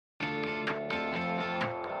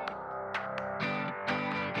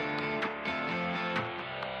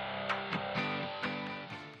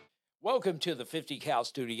Welcome to the 50 Cal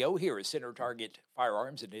studio here at Center Target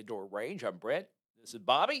Firearms and Indoor Range. I'm Bret. This is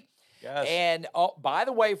Bobby. Yes. And by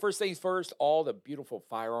the way, first things first, all the beautiful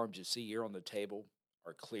firearms you see here on the table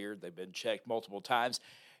are cleared. They've been checked multiple times,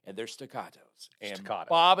 and they're staccatos. And Staccato.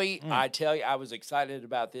 Bobby, I tell you, I was excited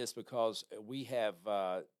about this because we have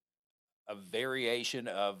a variation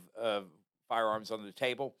of firearms on the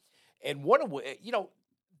table. And one of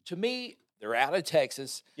to me, they're out of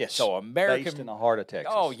Texas. Yes. So American. Based in the heart of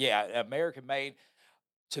Texas. Oh, yeah. American made.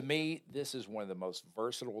 To me, this is one of the most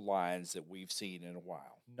versatile lines that we've seen in a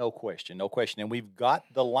while. No question. And we've got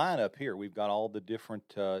the lineup here. We've got all the different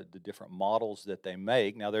models that they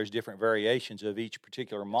make. Now, there's different variations of each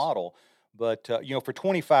particular model. But, for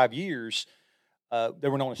 25 years, they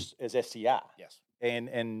were known as STI. Yes.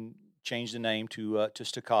 And changed the name to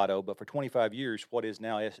Staccato. But for 25 years, what is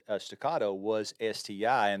now Staccato was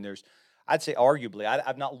STI. And I'd say arguably,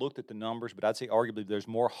 I've not looked at the numbers, but I'd say arguably there's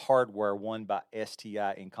more hardware won by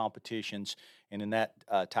STI in competitions and in that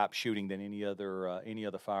type shooting than any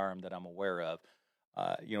other firearm that I'm aware of.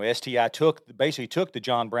 STI basically took the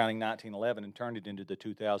John Browning 1911 and turned it into the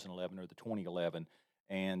 2011 or the 2011.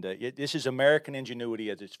 And this is American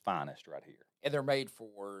ingenuity at its finest right here. And they're made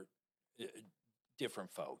for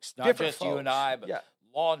different folks, not Different just folks. you and I, but Yeah.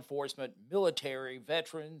 law enforcement, military,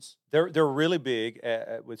 veterans. They're really big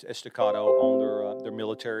with Staccato on their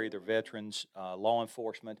military, their veterans, law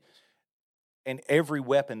enforcement, and every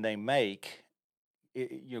weapon they make,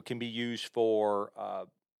 can be used for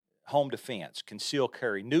home defense, concealed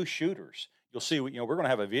carry, new shooters. You'll see, we're going to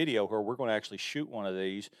have a video where we're going to actually shoot one of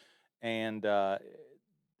these, and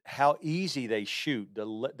how easy they shoot.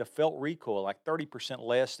 The felt recoil, like 30%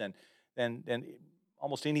 less than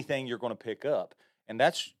almost anything you're going to pick up. And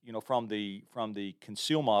that's, from the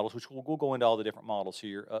conceal models, which we'll go into all the different models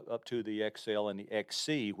here, up to the XL and the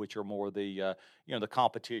XC, which are more the the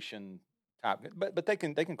competition type. But they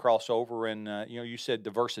can cross over, and you said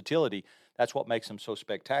the versatility. That's what makes them so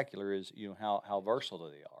spectacular is how versatile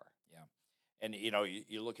they are. Yeah, and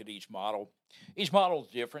you look at each model. Each model is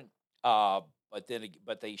different, but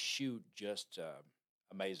they shoot just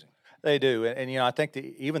amazing. They do, and I think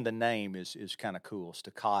even the name is kind of cool.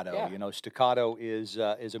 Staccato. Yeah. Staccato is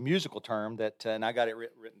a musical term that, and I got it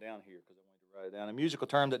written down here because I wanted to write it down. A musical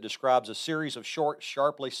term that describes a series of short,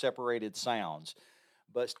 sharply separated sounds.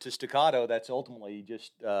 But to staccato, that's ultimately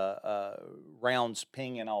just rounds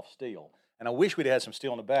pinging off steel. And I wish we'd had some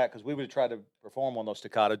steel in the back because we would have tried to perform on those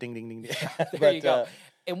staccato, ding, ding, ding. There you go.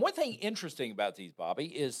 And one thing interesting about these, Bobby,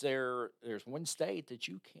 is there's one state that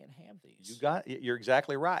you can't have these. You're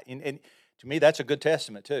exactly right. And to me, that's a good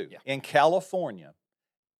testament, too. Yeah. In California,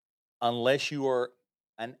 unless you are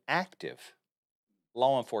an active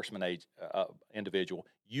law enforcement individual,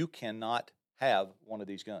 you cannot have one of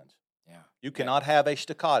these guns. Yeah. You cannot have a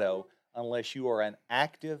staccato unless you are an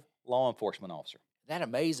active law enforcement officer. That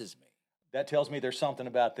amazes me. That tells me there's something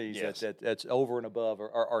about these that's over and above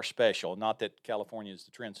or special. Not that California is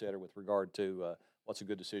the trendsetter with regard to what's a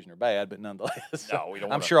good decision or bad, but nonetheless. No, we don't.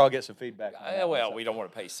 I'm sure I'll get some feedback. We don't want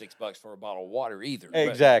to pay $6 for a bottle of water either.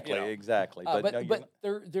 Exactly, but, exactly. But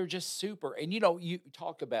they're just super. And you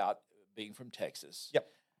talk about being from Texas. Yep.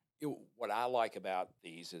 What I like about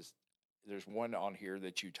these is there's one on here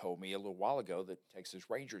that you told me a little while ago that Texas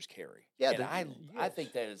Rangers carry. Yeah, and I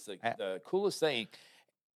think that is the coolest thing.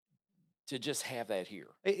 To just have that here.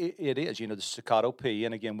 It is, the Staccato P,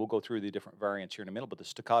 and again, we'll go through the different variants here in a minute, but the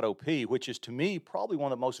Staccato P, which is to me probably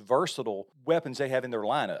one of the most versatile weapons they have in their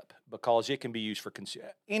lineup because it can be used for conceal.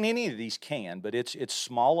 And any of these can, but it's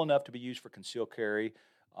small enough to be used for concealed carry,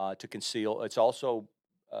 to conceal. It's also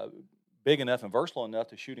big enough and versatile enough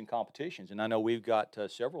to shoot in competitions. And I know we've got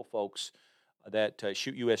several folks that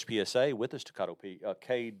shoot USPSA with the Staccato P.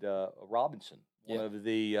 Cade Robinson, one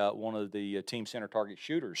of the team center target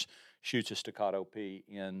shooters, shoots a Staccato P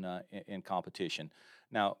in competition.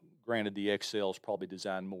 Now, granted, the XL is probably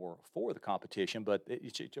designed more for the competition, but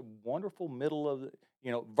it's a wonderful middle of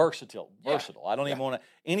versatile. I don't even want to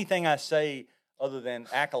anything I say other than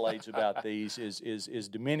accolades about these is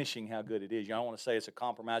diminishing how good it is. I don't want to say it's a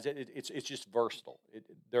compromise. It's just versatile.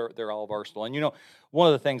 They're all versatile. And one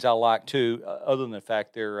of the things I like too, other than the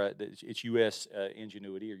fact it's U.S.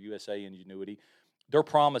 ingenuity or USA ingenuity, their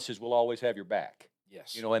promise is we'll always have your back.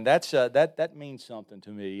 Yes. And that's that means something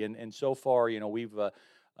to me. And so far, we've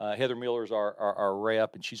Heather Miller's our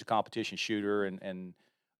rep, and she's a competition shooter, and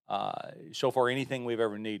so far anything we've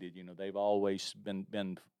ever needed, they've always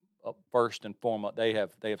been first and foremost. They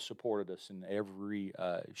have supported us in every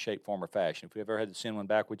shape, form, or fashion. If we ever had to send one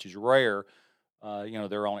back, which is rare,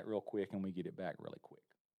 they're on it real quick, and we get it back really quick.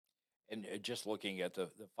 And just looking at the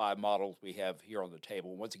 5 models we have here on the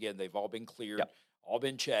table, once again, they've all been cleared, Yep. all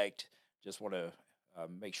been checked. Just want to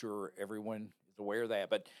make sure everyone is aware of that.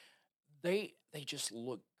 But they just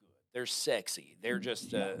look good. They're sexy. They're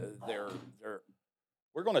just they're.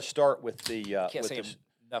 We're going to start with the I can't say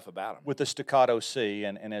enough about them. With the Staccato C,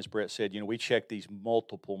 and as Bret said, we check these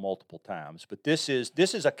multiple times. But this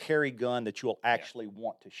is a carry gun that you'll actually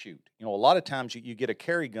want to shoot. A lot of times you get a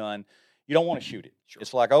carry gun, you don't want to shoot it. Sure.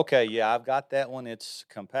 It's like, okay, yeah, I've got that one. It's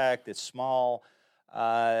compact, it's small,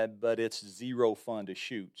 but it's zero fun to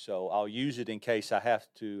shoot. So I'll use it in case I have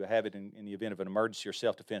to have it in the event of an emergency or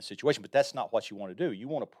self-defense situation. But that's not what you want to do. You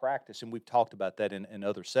want to practice, and we've talked about that in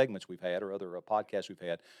other segments we've had or other podcasts we've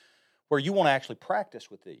had, where you want to actually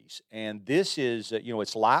practice with these. And this is,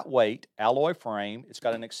 it's lightweight, alloy frame. It's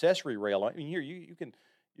got an accessory rail on it. You can,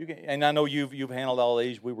 and I know you've handled all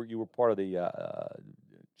these. You were part of the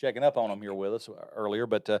checking up on them here with us earlier.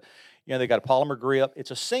 But they got a polymer grip.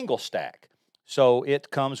 It's a single stack, so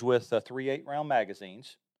it comes with 3 8-round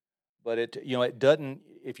magazines. But it doesn't.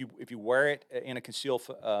 If you wear it in a concealed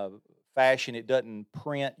fashion, it doesn't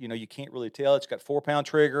print. You can't really tell. It's got 4-pound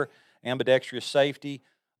trigger, ambidextrous safety.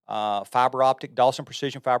 Fiber optic, Dawson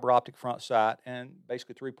Precision fiber optic front sight, and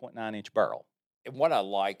basically 3.9-inch barrel. And what I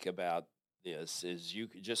like about this is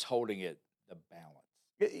just holding it, the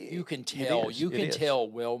balance. You can tell. You can tell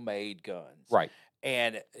well-made guns, right?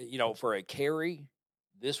 And for a carry,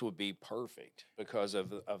 this would be perfect because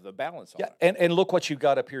of the balance on it. And look what you've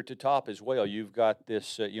got up here at the top as well. You've got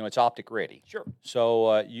this, it's optic ready. Sure.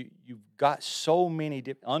 So you've got so many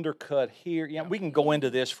undercut here. We can go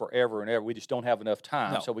into this forever and ever. We just don't have enough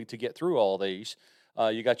time. So to get through all these.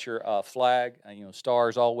 You got your flag,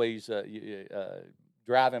 stars always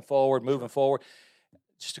driving forward, moving forward.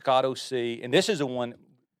 Staccato C, and this is the one.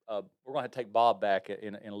 We're going to take Bob back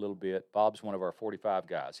in a little bit. Bob's one of our 45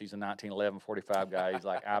 guys. He's a 1911 45 guy. He's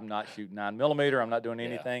like, I'm not shooting 9mm. I'm not doing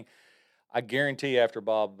anything. Yeah. I guarantee after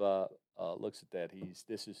Bob looks at that,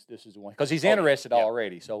 this is the one, because he's interested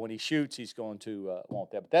already. So when he shoots, he's going to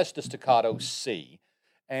want that. But that's the Staccato C,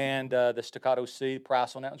 and the Staccato C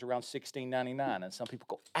price on that one's around $16.99. And some people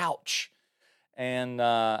go, ouch. And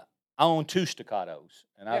I own 2 Staccatos,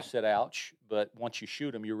 and I've said ouch. But once you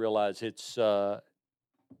shoot them, you realize it's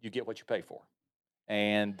you get what you pay for.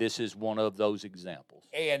 And this is one of those examples.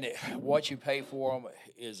 And what you pay for them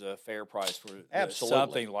is a fair price for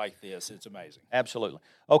something like this. It's amazing. Absolutely.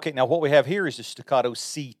 Okay, now what we have here is the Staccato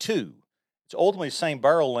C2. It's ultimately the same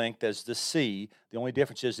barrel length as the C. The only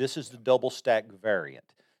difference is this is the double stack variant.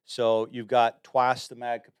 So you've got twice the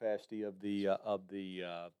mag capacity of the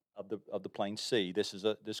plain C.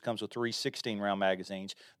 This comes with 3 16-round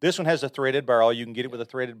magazines. This one has a threaded barrel. You can get it with a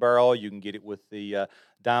threaded barrel. You can get it with the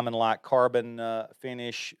diamond-like carbon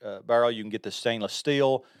finish barrel. You can get the stainless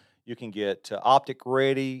steel. You can get optic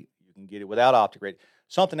ready. You can get it without optic ready.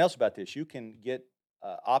 Something else about this, you can get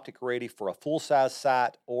optic ready for a full-size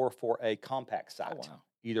sight or for a compact sight. Oh, wow.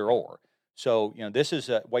 Either or. So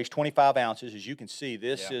weighs 25 ounces. As you can see,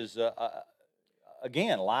 this is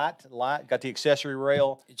again, light, got the accessory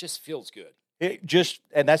rail. It just feels good.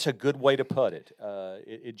 And that's a good way to put it.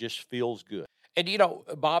 It just feels good. And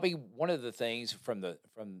Bobby, one of the things from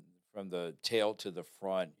the tail to the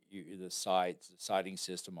front, the sighting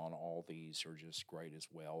system on all these are just great as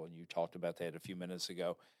well. And you talked about that a few minutes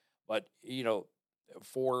ago. But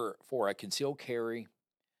for a concealed carry,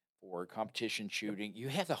 for competition shooting, you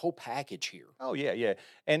have the whole package here. Oh yeah.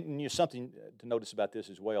 And something to notice about this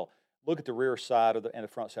as well. Look at the rear side and the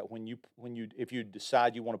front side. If you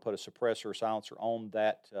decide you want to put a suppressor or silencer on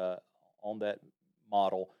that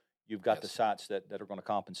model, you've got the sights that are going to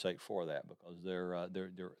compensate for that, because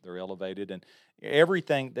they're elevated, and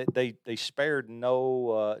everything that they spared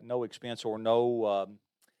no expense or no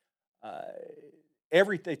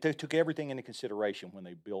everything. They took everything into consideration when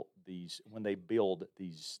they build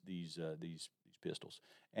these pistols.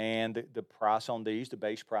 And the price on these, the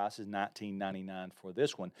base price is $19.99 for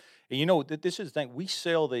this one. And this is the thing, we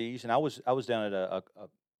sell these, and I was down at a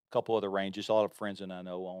couple other ranges. A lot of friends that I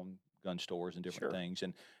know own gun stores and different things,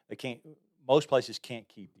 and most places can't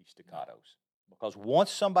keep these Staccatos, because once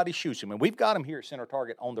somebody shoots them, and we've got them here at Center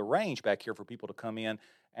Target on the range back here for people to come in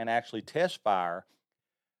and actually test fire.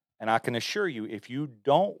 And I can assure you, if you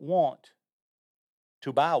don't want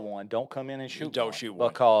to buy one, don't come in and shoot. Don't shoot one,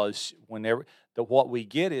 because what we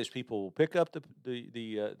get is people will pick up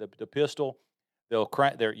the pistol. They'll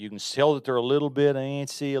crank there. You can tell that they're a little bit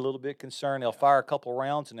antsy, a little bit concerned. They'll fire a couple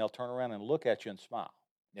rounds and they'll turn around and look at you and smile.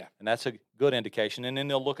 Yeah, and that's a good indication. And then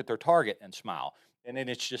they'll look at their target and smile. And then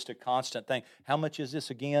it's just a constant thing. How much is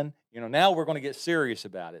this again? Now we're going to get serious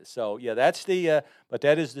about it. So yeah, that's but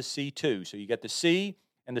that is the C2. So you got the C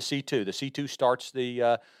and the C2. The C2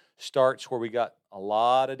 starts where we got a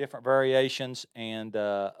lot of different variations and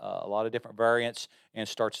a lot of different variants, and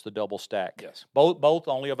starts the double stack. Yes. Both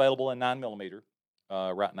only available in 9mm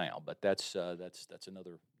right now, but that's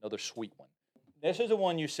another sweet one. This is the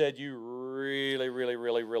one you said you really, really,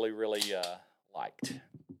 really, really, really liked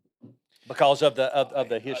because of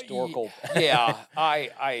the historical. Yeah,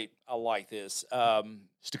 I like this.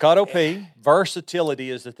 Staccato P. Versatility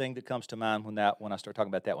is the thing that comes to mind when I start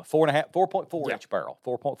talking about that one. 4.4 inch barrel.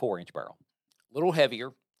 4.4 inch barrel. A little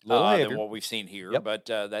heavier, than what we've seen here, but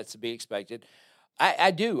that's to be expected. I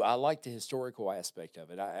do. I like the historical aspect of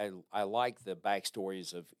it. I like the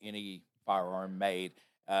backstories of any firearm made.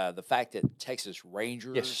 The fact that Texas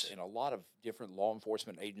Rangers and a lot of different law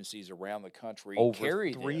enforcement agencies around the country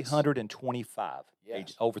carry 325.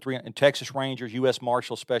 Yes. Over 300. And Texas Rangers, U.S.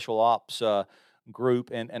 Marshal Special Ops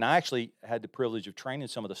group. And I actually had the privilege of training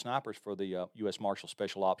some of the snipers for the U.S. Marshal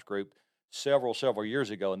Special Ops group several years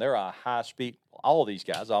ago. And they're a high-speed, all of these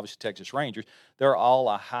guys, obviously Texas Rangers, they're all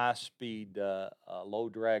a high-speed,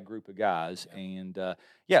 low-drag group of guys. And,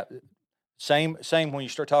 Same when you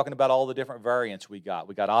start talking about all the different variants we got.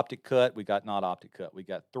 We got optic cut, we got not optic cut, we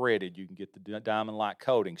got threaded. You can get the diamond-like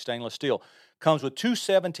coating, stainless steel. Comes with two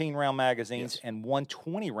 17-round magazines and one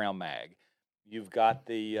 20-round mag. You've got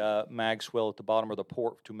the mag swell at the bottom of the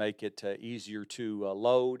port to make it easier to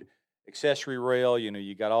load. Accessory rail,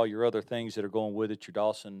 you got all your other things that are going with it. Your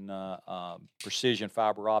Dawson precision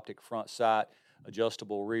fiber optic front sight,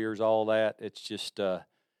 adjustable rears, all that. It's just...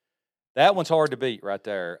 that one's hard to beat right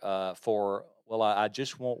there. I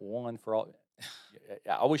just want one for all.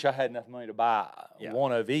 I wish I had enough money to buy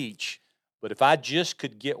one of each, but if I just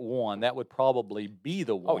could get one, that would probably be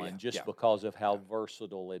the one, because of how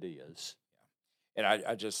versatile it is. And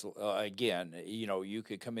I just, again, you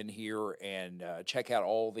could come in here and check out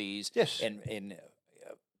all these and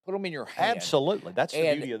put them in your hand. Absolutely. That's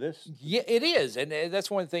the beauty of this. Yeah, it is. And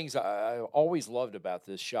that's one of the things I always loved about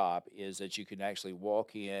this shop is that you can actually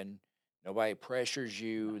walk in. Nobody pressures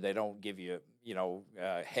you. They don't give you,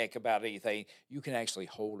 heck about anything. You can actually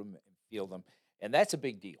hold them and feel them. And that's a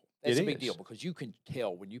big deal. That's a big deal because you can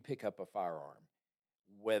tell when you pick up a firearm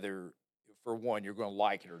whether, for one, you're going to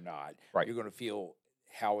like it or not. Right. You're going to feel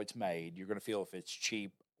how it's made. You're going to feel if it's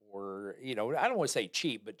cheap or, I don't want to say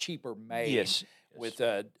cheap, but cheaper made with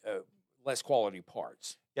less quality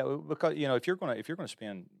parts. Yeah, because, if you're going to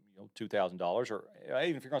spend $2,000, or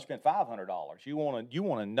even if you're going to spend $500, you want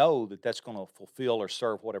to know that that's going to fulfill or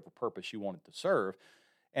serve whatever purpose you want it to serve,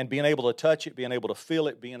 and being able to touch it, being able to feel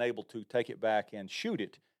it, being able to take it back and shoot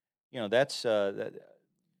it, that's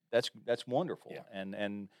wonderful. Yeah.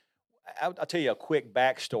 And I'll tell you a quick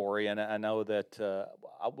backstory, and I know that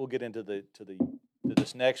I will get into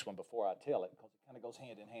this next one before I tell it, because it kind of goes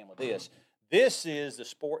hand in hand with this. This is the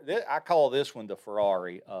sport. I call this one the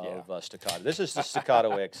Ferrari of Staccato. This is the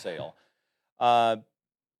Staccato XL.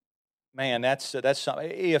 Man, that's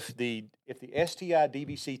something. If the STI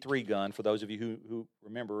DVC-3 gun, for those of you who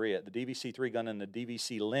remember it, the DVC-3 gun and the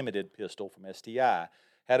DVC Limited pistol from STI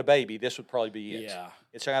had a baby, this would probably be it. Yeah.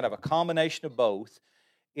 It's kind of a combination of both.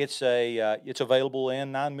 It's available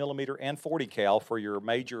in 9mm and 40 cal for your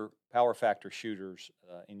major power factor shooters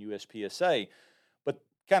in USPSA, but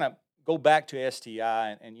kind of go back to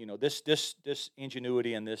STI, and this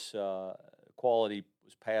ingenuity and this quality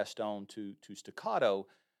was passed on to Staccato.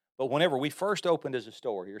 But whenever we first opened as a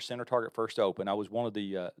store here, Center Target first opened, I was one of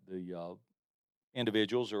the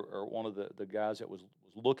individuals or one of the guys that was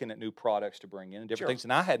looking at new products to bring in and different things,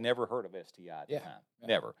 and I had never heard of STI at the time,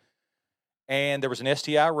 never. And there was an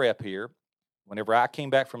STI rep here. Whenever I came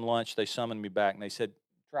back from lunch, they summoned me back and they said,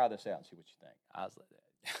 "Try this out and see what you think."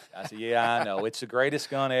 I said, "Yeah, I know. It's the greatest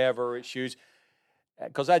gun ever. It shoots."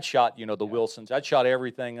 Because I'd shot, the Wilsons. I'd shot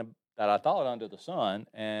everything that I thought under the sun.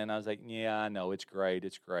 And I was like, "Yeah, I know. It's great.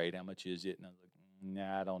 It's great. How much is it?" And I was like,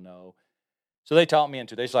 "Nah, I don't know." So they taught me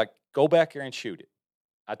into it. They're like, "Go back here and shoot it."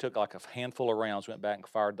 I took like a handful of rounds, went back and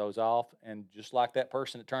fired those off. And just like that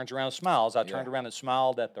person that turns around and smiles, I turned around and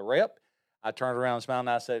smiled at the rep. I turned around and smiled, and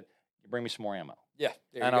I said, "Bring me some more ammo." Yeah,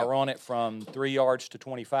 and I run it from 3 yards to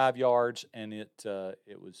 25 yards, and it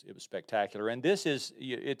was spectacular. And this is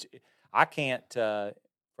I can't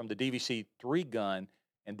from the DVC-3 gun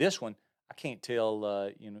and this one, I can't tell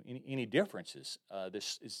any differences.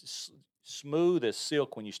 This is smooth as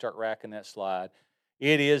silk when you start racking that slide.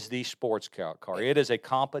 It is the sports car. It is a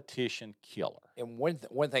competition killer. And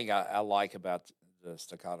one thing I like about the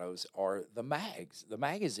Staccatos are the mags. The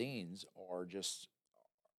magazines are just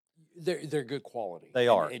they're good quality. They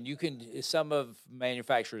are. And you can some of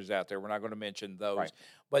manufacturers out there. We're not going to mention those, Right.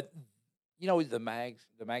 but the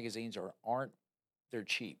magazines aren't they're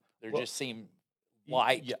cheap. They just seem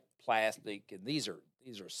light plastic, and these are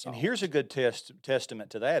solid. And here's a good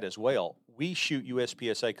testament to that as well. We shoot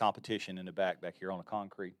USPSA competition in the back here on a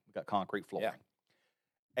concrete. We got concrete flooring.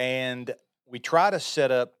 Yeah. And we try to set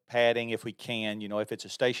up padding if we can, if it's a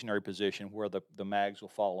stationary position where the mags will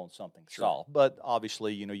fall on something soft. But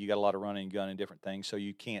obviously, you got a lot of running gun and different things, so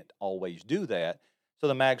you can't always do that. So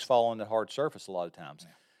the mags fall on the hard surface a lot of times.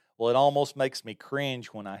 Yeah. Well, it almost makes me cringe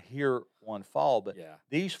when I hear one fall, but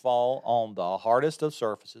these fall on the hardest of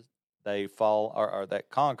surfaces. They fall or that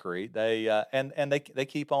concrete. They they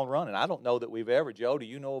keep on running. I don't know that we've ever, Joe. Do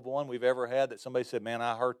you know of one we've ever had that somebody said, "Man,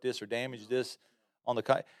 I hurt this or damaged this on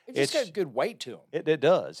the"? It's got good weight to them. It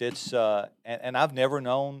does. It's and I've never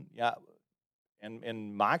known.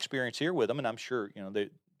 In my experience here with them, and I'm sure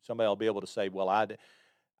somebody will be able to say, "Well,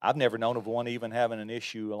 I've never known of one even having an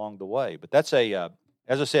issue along the way." But that's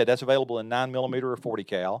as I said, that's available in 9mm or 40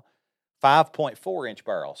 cal, 5.4-inch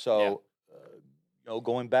barrel. So.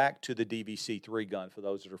 Going back to the DVC-3 gun, for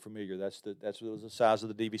those that are familiar, that's the size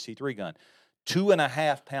of the DVC-3 gun.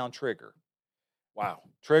 2.5-pound trigger. Wow.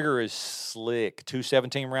 Trigger is slick. 2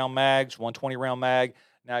 17-round mags, 120-round mag.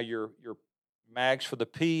 Now your mags for the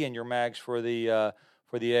P and your mags for the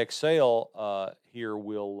XL here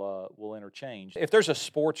will interchange. If there's a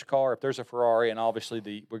sports car, if there's a Ferrari, and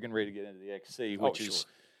obviously we're getting ready to get into the XC, which is.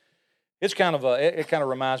 It kind of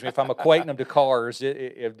reminds me, if I'm equating them to cars,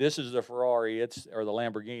 if this is the Ferrari, or the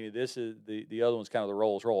Lamborghini, this is the other one's kind of the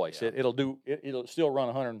Rolls Royce. Yeah. It'll still run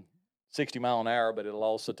 160 mile an hour, but it'll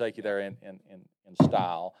also take you there in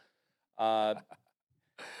style. And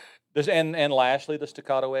lastly, the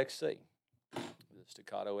Staccato XC. The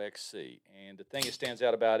Staccato XC, and the thing that stands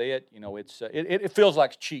out about it, it feels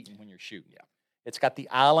like cheating when you're shooting. Yeah. It's got the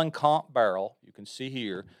Island comp barrel. You can see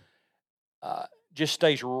here. Just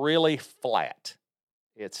stays really flat.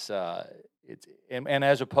 It's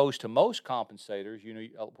as opposed to most compensators,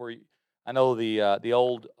 where I know the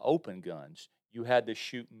old open guns, you had to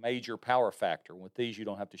shoot major power factor. With these, you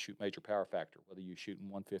don't have to shoot major power factor. Whether you're shooting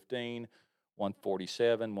 115,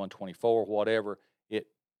 147, 124, whatever, it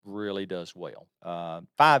really does well.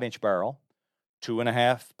 5-inch barrel,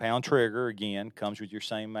 2.5-pound trigger. Again, comes with your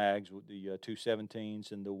same mags with the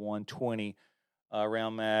 217s and the 120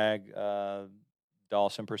 round mag.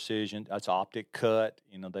 Dawson Precision. That's optic cut.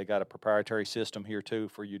 They got a proprietary system here too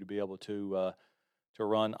for you to be able to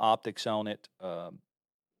run optics on it. I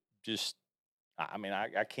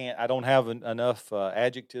can't. I don't have enough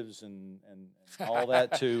adjectives and all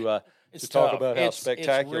that to talk about how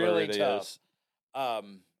spectacular really it tough. is.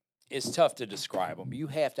 It's tough to describe them. You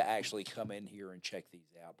have to actually come in here and check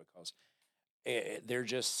these out because they're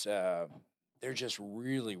just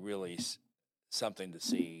really, really something to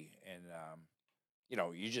see. And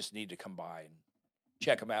you just need to come by and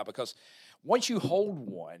check them out because once you hold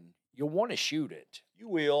one, you'll want to shoot it. You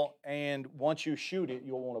will, and once you shoot it,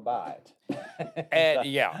 you'll want to buy it.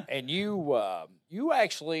 And you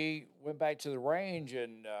actually went back to the range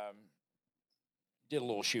and did a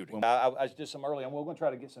little shooting. I did some early, and we're going to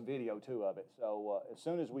try to get some video too of it. So as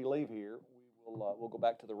soon as we leave here, we'll go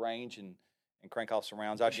back to the range and crank off some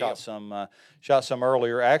rounds. I shot some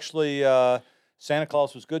earlier. Actually. Santa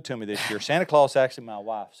Claus was good to me this year. Santa Claus, actually, my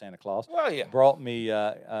wife, Santa Claus, brought me,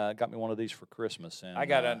 got me one of these for Christmas. And I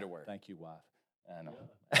got underwear. Thank you, wife. I know.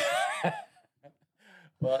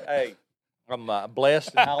 Well, hey, I'm blessed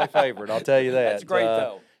and highly favored. I'll tell you that. That's great,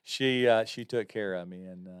 though. She took care of me,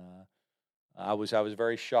 and I was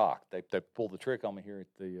very shocked. They pulled the trick on me here at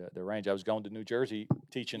the range. I was going to New Jersey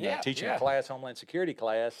teaching a class, Homeland Security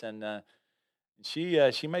class, and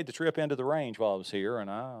she made the trip into the range while I was here, and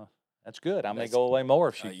that's good. I may go away more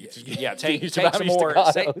if she.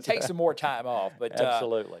 Take some more time off. But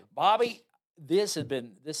absolutely, Bobby, this has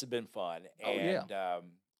been fun, and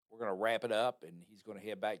we're going to wrap it up. And he's going to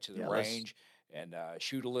head back to the range and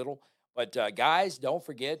shoot a little. But guys, don't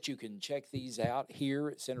forget you can check these out here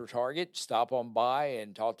at Center Target. Stop on by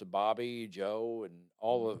and talk to Bobby, Joe, and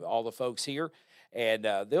all the folks here. And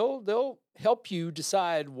they'll help you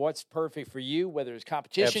decide what's perfect for you, whether it's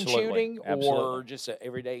competition shooting or just an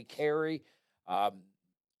everyday carry. I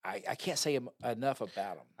can't say enough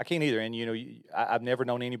about them. I can't either. And I've never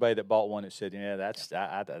known anybody that bought one that said,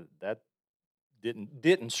 that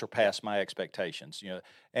didn't surpass my expectations.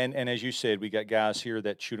 And as you said, we got guys here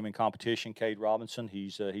that shoot them in competition. Cade Robinson,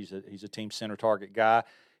 he's a Team Center Target guy.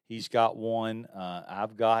 He's got one.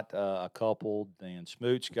 I've got a couple. Dan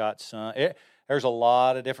Smoot's got some. There's a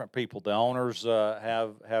lot of different people. The owners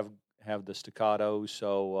have have the staccato.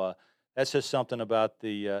 So that says something about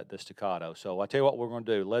the staccato. So I tell you what we're going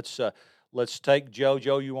to do. Let's take Joe.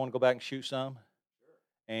 Joe, you want to go back and shoot some?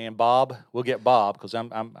 And Bob, we'll get Bob because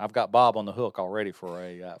I've got Bob on the hook already for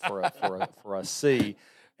a C.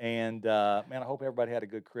 And man, I hope everybody had a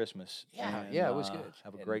good Christmas. Yeah, and, yeah, it was good.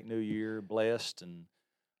 Have a great New Year, blessed, and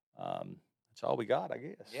that's all we got, I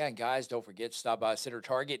guess. Yeah, and guys, don't forget to stop by Center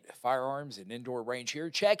Target Firearms and Indoor Range here.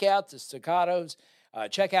 Check out the staccatos.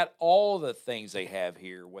 Check out all the things they have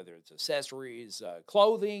here, whether it's accessories,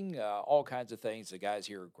 clothing, all kinds of things. The guys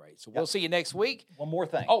here are great. So we'll see you next week. One more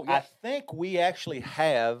thing. Oh, yeah. I think we actually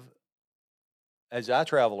have, as I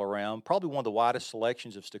travel around, probably one of the widest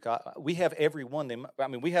selections of staccato. We have every one.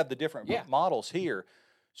 We have the different models here.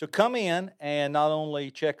 So come in and not only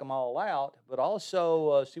check them all out, but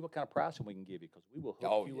also see what kind of pricing we can give you because we will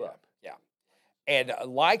hook you up. Yeah. And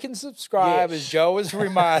like and subscribe, as Joe is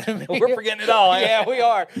reminding me. We're forgetting it all. Yeah, we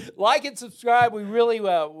are. Like and subscribe. We really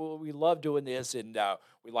we love doing this, and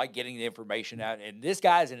we like getting the information out. And this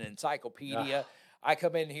guy's an encyclopedia. I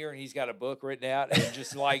come in here, and he's got a book written out, and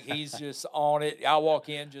just like he's just on it. I walk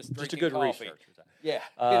in just drinking just a good coffee. research. Yeah,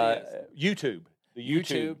 YouTube. The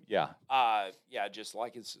YouTube. Yeah. Just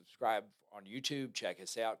like and subscribe on YouTube. Check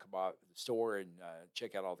us out. Come out to the store and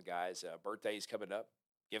check out all the guys. Birthdays coming up.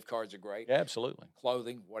 Gift cards are great. Yeah, absolutely.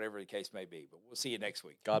 Clothing, whatever the case may be. But we'll see you next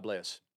week. God bless.